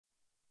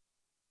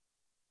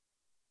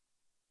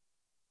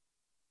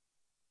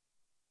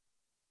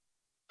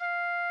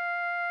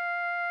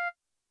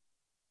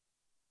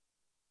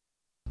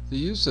The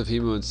use of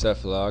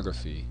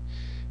hemoencephalography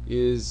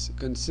is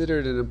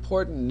considered an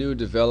important new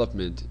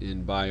development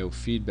in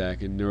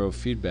biofeedback and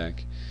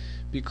neurofeedback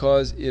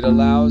because it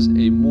allows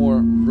a more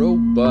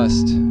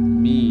robust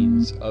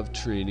means of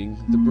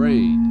training the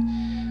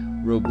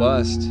brain.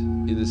 Robust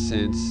in the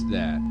sense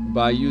that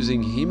by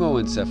using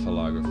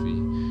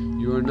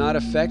hemoencephalography, you are not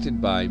affected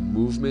by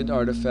movement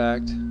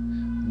artifact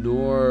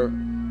nor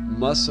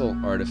muscle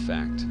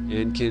artifact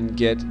and can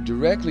get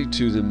directly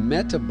to the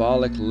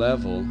metabolic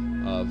level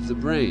of the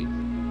brain.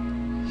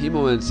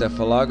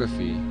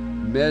 Hemoencephalography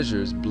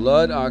measures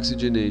blood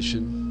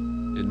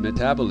oxygenation and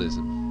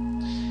metabolism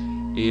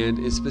and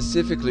is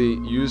specifically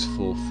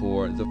useful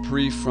for the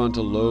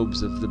prefrontal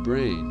lobes of the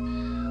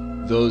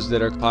brain, those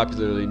that are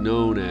popularly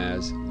known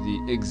as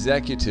the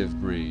executive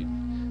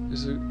brain.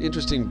 There's an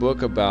interesting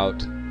book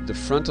about the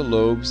frontal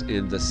lobes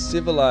and the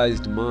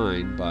civilized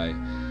mind by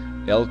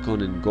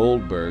Elkon and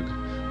Goldberg,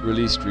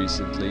 released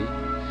recently.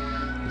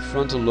 The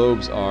frontal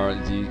lobes are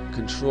the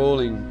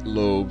controlling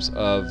lobes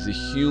of the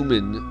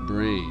human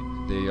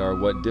brain. They are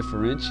what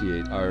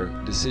differentiate our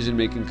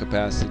decision-making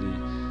capacity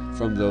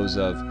from those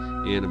of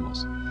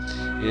animals.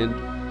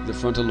 And the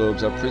frontal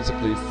lobes are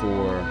principally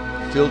for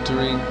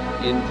filtering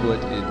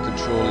input and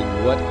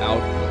controlling what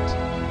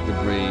output the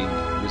brain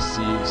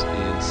receives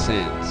and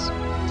sends.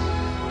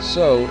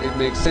 So it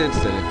makes sense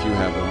that if you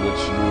have a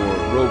much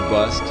more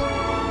robust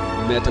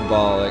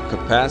metabolic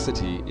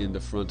capacity in the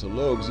frontal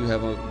lobes, you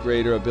have a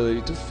greater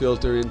ability to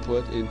filter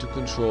input and to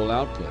control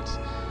outputs.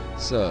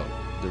 So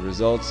the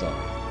results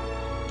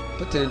are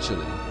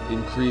potentially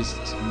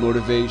increased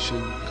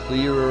motivation,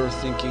 clearer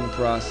thinking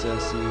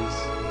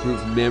processes,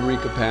 improved memory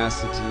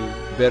capacity,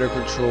 better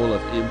control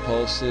of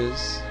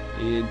impulses,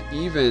 and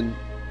even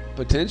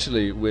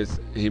potentially with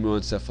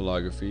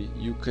hemoencephalography,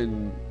 you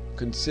can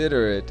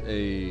consider it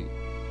a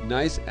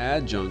nice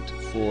adjunct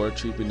for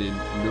treatment in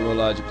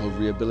neurological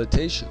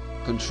rehabilitation,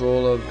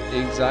 control of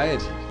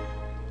anxiety,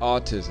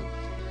 autism.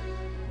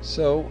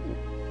 So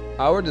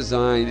our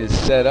design is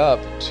set up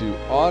to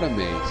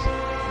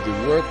automate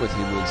the work with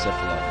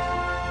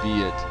hemoencephalography,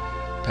 be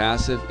it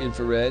passive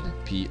infrared,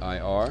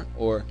 PIR,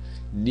 or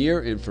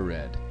near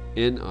infrared,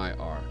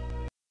 NIR.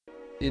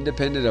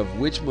 Independent of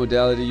which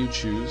modality you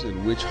choose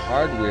and which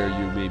hardware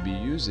you may be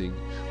using,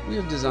 we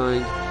have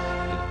designed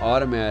an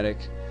automatic,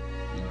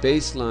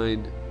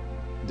 baseline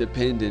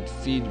dependent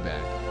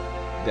feedback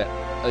that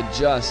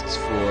adjusts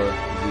for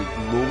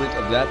the moment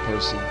of that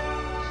person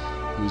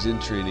who's in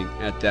training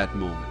at that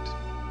moment.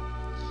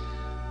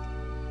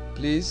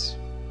 Please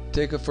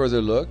take a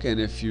further look, and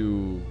if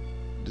you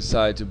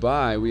decide to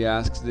buy, we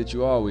ask that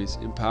you always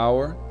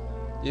empower,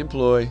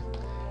 employ,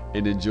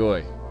 and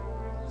enjoy.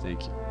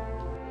 Thank you.